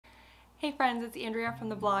Hey friends, it's Andrea from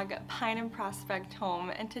the blog Pine and Prospect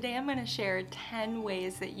Home, and today I'm going to share 10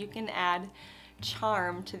 ways that you can add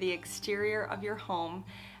charm to the exterior of your home.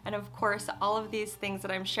 And of course, all of these things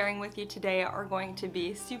that I'm sharing with you today are going to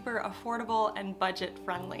be super affordable and budget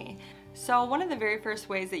friendly. So one of the very first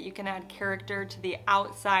ways that you can add character to the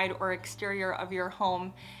outside or exterior of your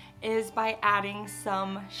home is by adding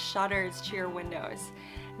some shutters to your windows.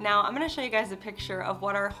 Now I'm going to show you guys a picture of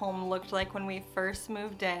what our home looked like when we first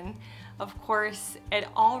moved in. Of course, it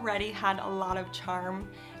already had a lot of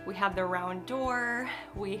charm. We had the round door,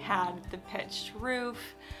 we had the pitched roof.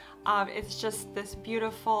 It's just this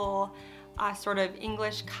beautiful sort of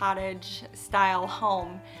English cottage style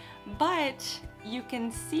home. But you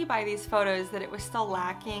can see by these photos that it was still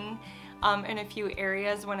lacking in a few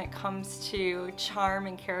areas when it comes to charm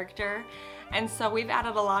and character. And so we've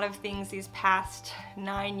added a lot of things these past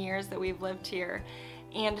 9 years that we've lived here.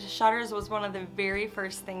 And shutters was one of the very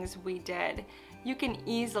first things we did. You can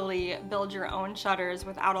easily build your own shutters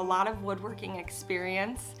without a lot of woodworking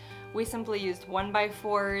experience. We simply used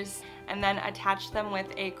 1x4s and then attached them with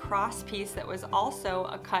a cross piece that was also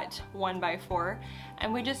a cut 1x4.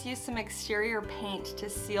 And we just used some exterior paint to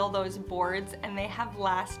seal those boards, and they have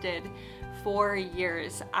lasted for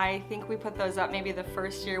years. I think we put those up maybe the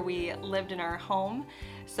first year we lived in our home.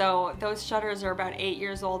 So those shutters are about 8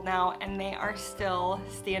 years old now, and they are still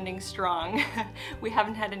standing strong. We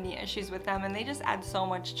haven't had any issues with them, and they just add so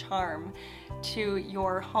much charm to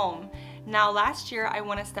your home. Now last year I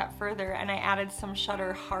went a step further and I added some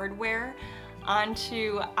shutter hardware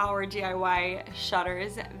onto our DIY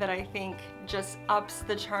shutters that I think just ups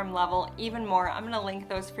the charm level even more. I'm going to link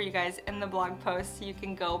those for you guys in the blog post so you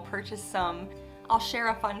can go purchase some. I'll share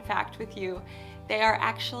a fun fact with you. They are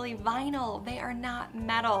actually vinyl. They are not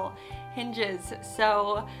metal hinges.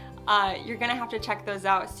 So you're gonna have to check those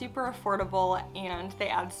out. Super affordable, and they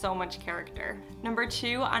add so much character. Number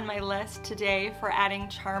 2 on my list today for adding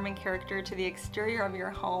charm and character to the exterior of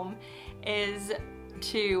your home is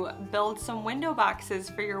to build some window boxes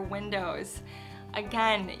for your windows.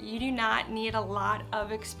 Again, you do not need a lot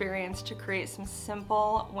of experience to create some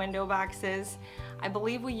simple window boxes. I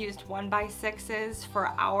believe we used 1x6s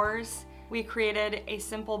for ours. We created a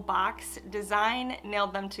simple box design,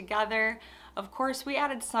 nailed them together. Of course, we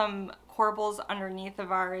added some corbels underneath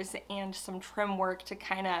of ours and some trim work to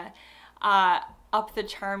kind of up the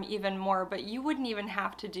charm even more, but you wouldn't even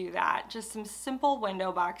have to do that. Just some simple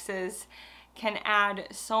window boxes can add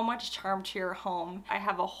so much charm to your home. I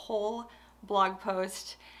have a whole blog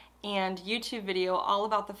post and YouTube video all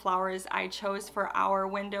about the flowers I chose for our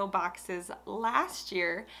window boxes last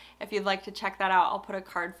year. If you'd like to check that out, I'll put a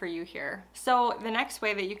card for you here. So the next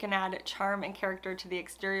way that you can add charm and character to the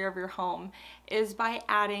exterior of your home is by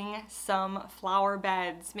adding some flower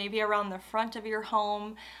beds, maybe around the front of your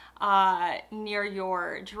home, near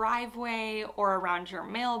your driveway or around your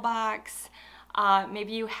mailbox.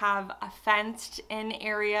 Maybe you have a fenced in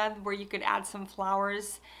area where you could add some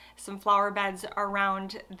flowers, some flower beds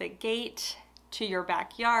around the gate to your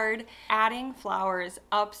backyard. Adding flowers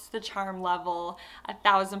ups the charm level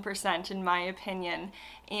 1000% in my opinion.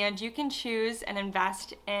 And you can choose and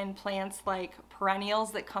invest in plants like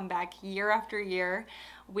perennials that come back year after year.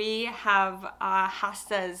 We have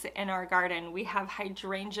hostas in our garden. We have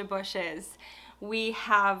hydrangea bushes. We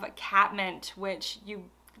have catmint, which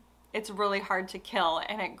it's really hard to kill,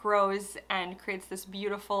 and it grows and creates this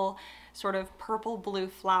beautiful sort of purple blue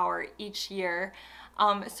flower each year.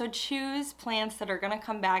 So choose plants that are going to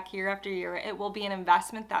come back year after year. It will be an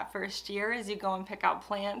investment that first year as you go and pick out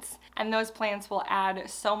plants, and those plants will add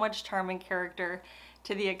so much charm and character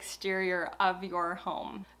to the exterior of your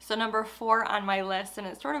home. So number 4 on my list, and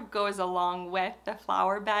it sort of goes along with the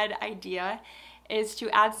flower bed idea, is to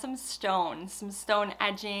add some stone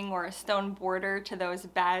edging or a stone border to those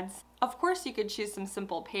beds. Of course, you could choose some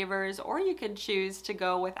simple pavers, or you could choose to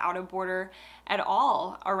go without a border at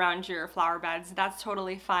all around your flower beds. That's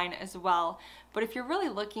totally fine as well. But if you're really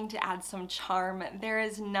looking to add some charm, there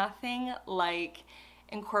is nothing like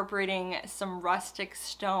incorporating some rustic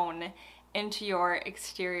stone into your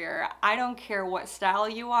exterior. I don't care what style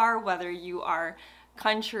you are, whether you are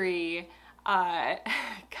country,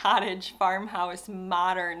 cottage, farmhouse,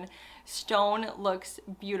 modern. Stone looks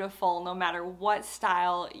beautiful no matter what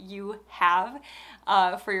style you have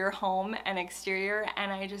for your home and exterior,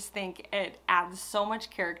 and I just think it adds so much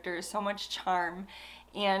character, so much charm.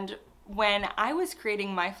 And when I was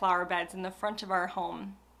creating my flower beds in the front of our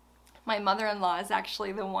home, my mother-in-law is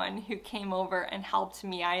actually the one who came over and helped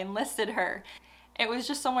me. I enlisted her. It was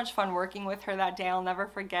just so much fun working with her that day. I'll never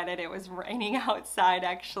forget it. It was raining outside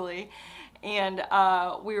actually, and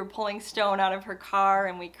we were pulling stone out of her car,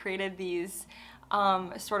 and we created these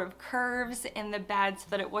sort of curves in the bed so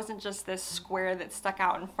that it wasn't just this square that stuck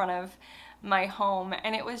out in front of my home.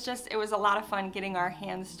 And it was a lot of fun getting our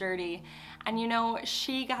hands dirty. And you know,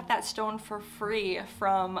 she got that stone for free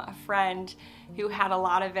from a friend who had a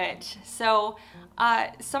lot of it. So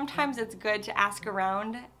sometimes it's good to ask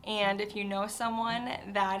around, and if you know someone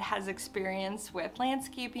that has experience with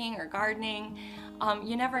landscaping or gardening,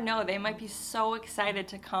 you never know, they might be so excited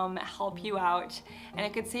to come help you out, and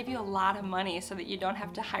it could save you a lot of money so that you don't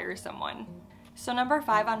have to hire someone. So number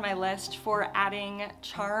 5 on my list for adding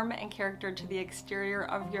charm and character to the exterior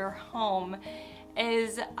of your home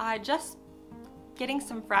is just getting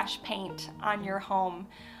some fresh paint on your home.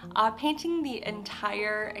 Painting the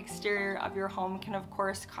entire exterior of your home can of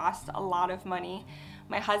course cost a lot of money.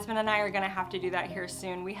 My husband and I are gonna have to do that here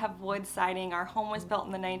soon. We have wood siding. Our home was built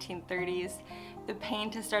in the 1930s. The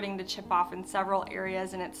paint is starting to chip off in several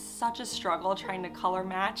areas, and it's such a struggle trying to color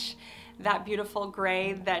match that beautiful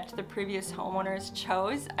gray that the previous homeowners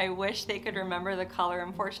chose. I wish they could remember the color.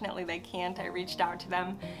 Unfortunately, they can't. I reached out to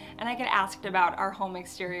them, and I get asked about our home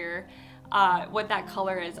exterior, what that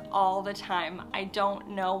color is all the time. I don't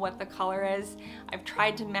know what the color is. I've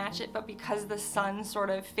tried to match it, but because the sun sort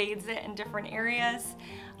of fades it in different areas,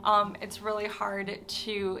 it's really hard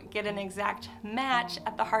to get an exact match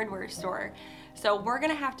at the hardware store. So we're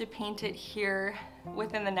gonna have to paint it here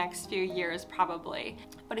within the next few years probably.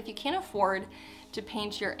 But if you can't afford to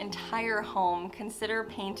paint your entire home, consider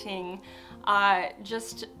painting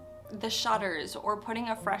just the shutters, or putting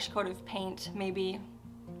a fresh coat of paint maybe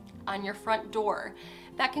on your front door.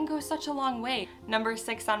 That can go such a long way. Number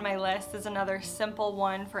 6 on my list is another simple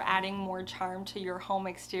one for adding more charm to your home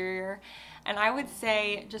exterior, and I would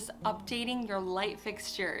say just updating your light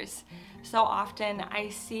fixtures. So often I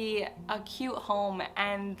see a cute home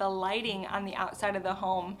and the lighting on the outside of the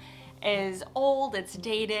home is old, it's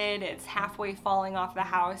dated, it's halfway falling off the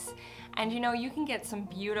house. And you know, you can get some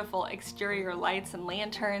beautiful exterior lights and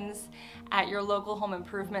lanterns at your local home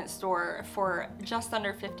improvement store for just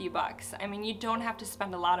under 50 bucks. I mean, you don't have to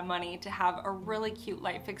spend a lot of money to have a really cute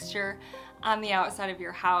light fixture on the outside of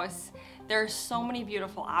your house. There are so many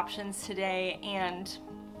beautiful options today, and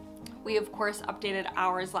we of course updated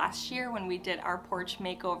ours last year when we did our porch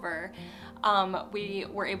makeover. We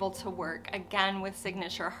were able to work again with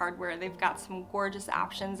Signature Hardware. They've got some gorgeous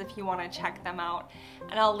options if you want to check them out.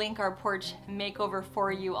 And I'll link our porch makeover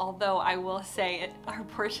for you, although I will say our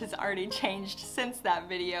porch has already changed since that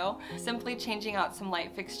video. Simply changing out some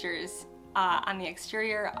light fixtures on the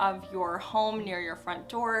exterior of your home near your front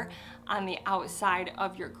door, on the outside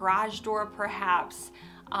of your garage door perhaps,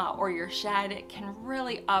 or your shed, can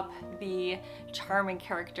really up the charm and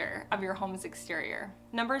character of your home's exterior.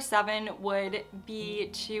 Number 7 would be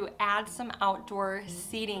to add some outdoor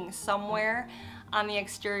seating somewhere on the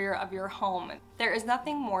exterior of your home. There is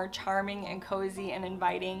nothing more charming and cozy and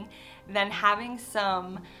inviting than having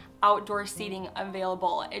some outdoor seating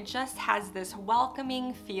available. It just has this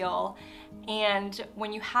welcoming feel, and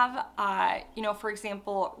when you have, you know, for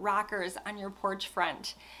example, rockers on your porch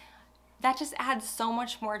front, that just adds so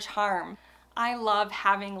much more charm. I love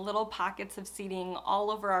having little pockets of seating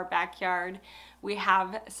all over our backyard. We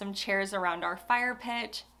have some chairs around our fire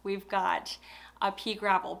pit. We've got a pea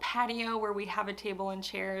gravel patio where we have a table and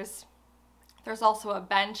chairs. There's also a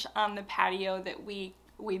bench on the patio that we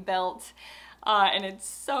built, and it's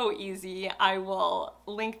so easy. I will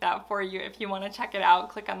link that for you if you want to check it out.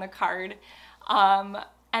 Click on the card.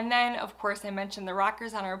 And then, of course, I mentioned the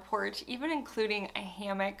rockers on our porch, even including a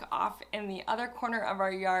hammock off in the other corner of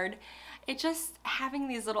our yard. It just having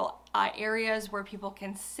these little areas where people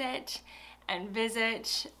can sit and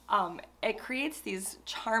visit, it creates these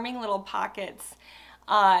charming little pockets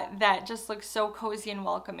that just look so cozy and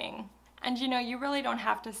welcoming. And you know, you really don't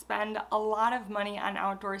have to spend a lot of money on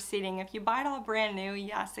outdoor seating. If you buy it all brand new,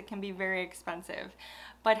 yes, it can be very expensive.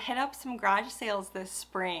 But hit up some garage sales this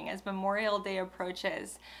spring as Memorial Day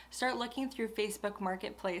approaches. Start looking through Facebook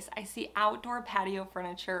Marketplace. I see outdoor patio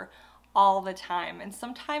furniture all the time. And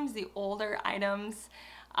sometimes the older items,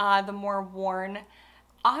 the more worn,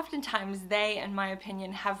 oftentimes they, in my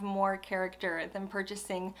opinion, have more character than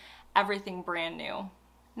purchasing everything brand new.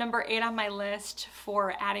 Number 8 on my list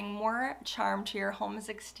for adding more charm to your home's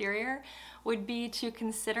exterior would be to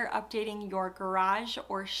consider updating your garage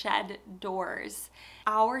or shed doors.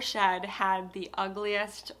 Our shed had the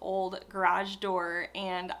ugliest old garage door,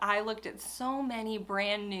 and I looked at so many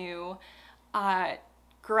brand new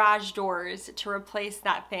garage doors to replace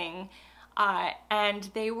that thing, and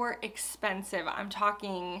they were expensive. I'm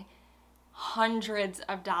talking hundreds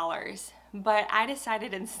of dollars. but I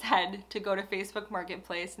decided instead to go to Facebook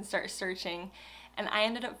Marketplace and start searching, and I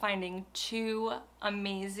ended up finding 2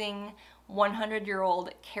 amazing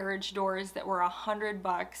 100-year-old carriage doors that were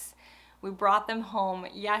 $100. We brought them home.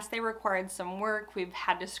 Yes, they required some work. We've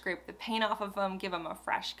had to scrape the paint off of them, give them a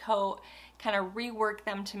fresh coat, kind of rework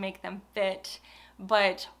them to make them fit.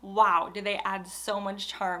 But wow, do they add so much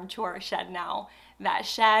charm to our shed now. That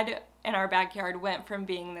shed in our backyard went from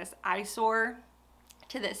being this eyesore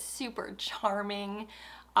to this super charming,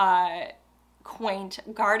 quaint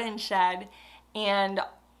garden shed. And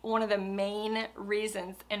one of the main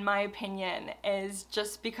reasons, in my opinion, is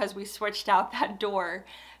just because we switched out that door.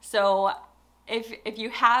 So if you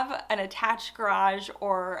have an attached garage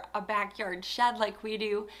or a backyard shed like we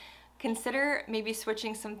do, consider maybe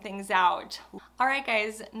switching some things out. All right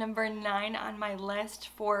guys, number 9 on my list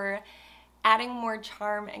for adding more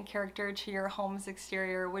charm and character to your home's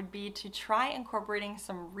exterior would be to try incorporating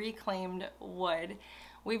some reclaimed wood.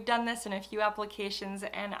 We've done this in a few applications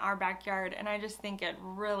in our backyard, and I just think it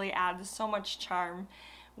really adds so much charm.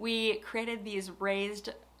 We created these raised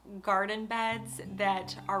garden beds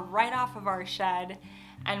that are right off of our shed,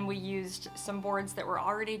 and we used some boards that were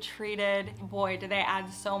already treated. Boy, do they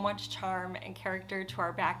add so much charm and character to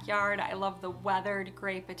our backyard. I love the weathered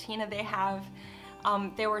gray patina they have.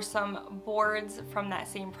 There were some boards from that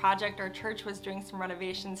same project. Our church was doing some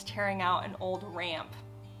renovations, tearing out an old ramp.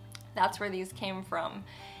 That's where these came from.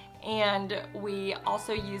 And we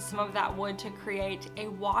also used some of that wood to create a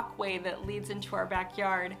walkway that leads into our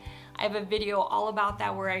backyard. I have a video all about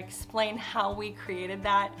that where I explain how we created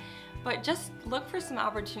that. But just look for some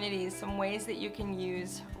opportunities, some ways that you can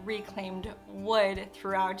use reclaimed wood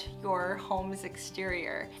throughout your home's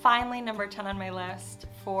exterior. Finally, number 10 on my list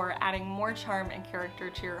for adding more charm and character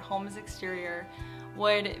to your home's exterior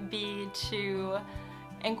would be to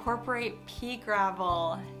incorporate pea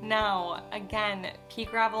gravel. Now, again, pea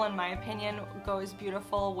gravel, in my opinion, goes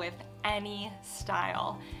beautiful with any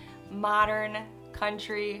style. Modern,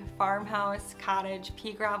 country, farmhouse, cottage,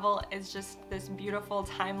 pea gravel is just this beautiful,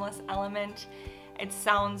 timeless element. It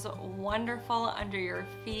sounds wonderful under your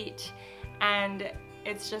feet, and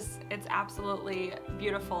it's absolutely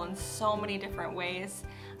beautiful in so many different ways.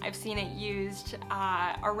 I've seen it used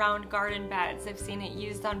around garden beds. I've seen it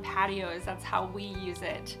used on patios. That's how we use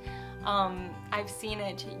it. I've seen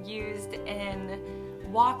it used in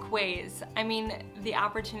walkways. I mean, the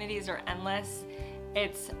opportunities are endless.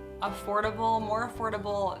 It's affordable, more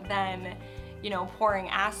affordable than, pouring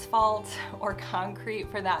asphalt or concrete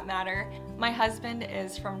for that matter. My husband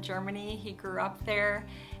is from Germany. He grew up there,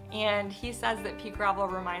 and he says that pea gravel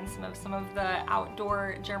reminds him of some of the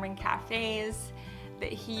outdoor German cafes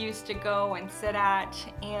that he used to go and sit at,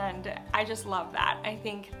 and I just love that. I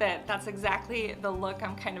think that that's exactly the look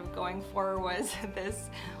I'm kind of going for, was this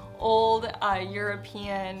old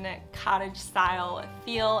European cottage style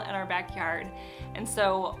feel in our backyard. And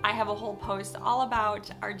so I have a whole post all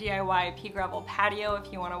about our DIY pea gravel patio.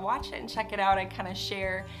 If you want to watch it and check it out, I kind of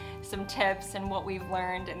share some tips and what we've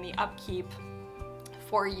learned and the upkeep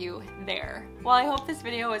for you there. Well, I hope this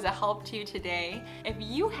video was a help to you today. If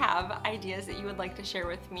you have ideas that you would like to share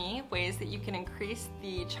with me, ways that you can increase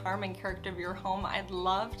the charm and character of your home, I'd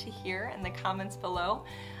love to hear in the comments below.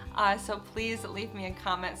 So please leave me a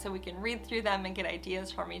comment so we can read through them and get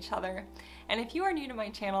ideas from each other. And if you are new to my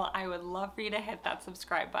channel, I would love for you to hit that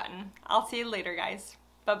subscribe button. I'll see you later, guys.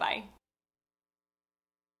 Bye-bye.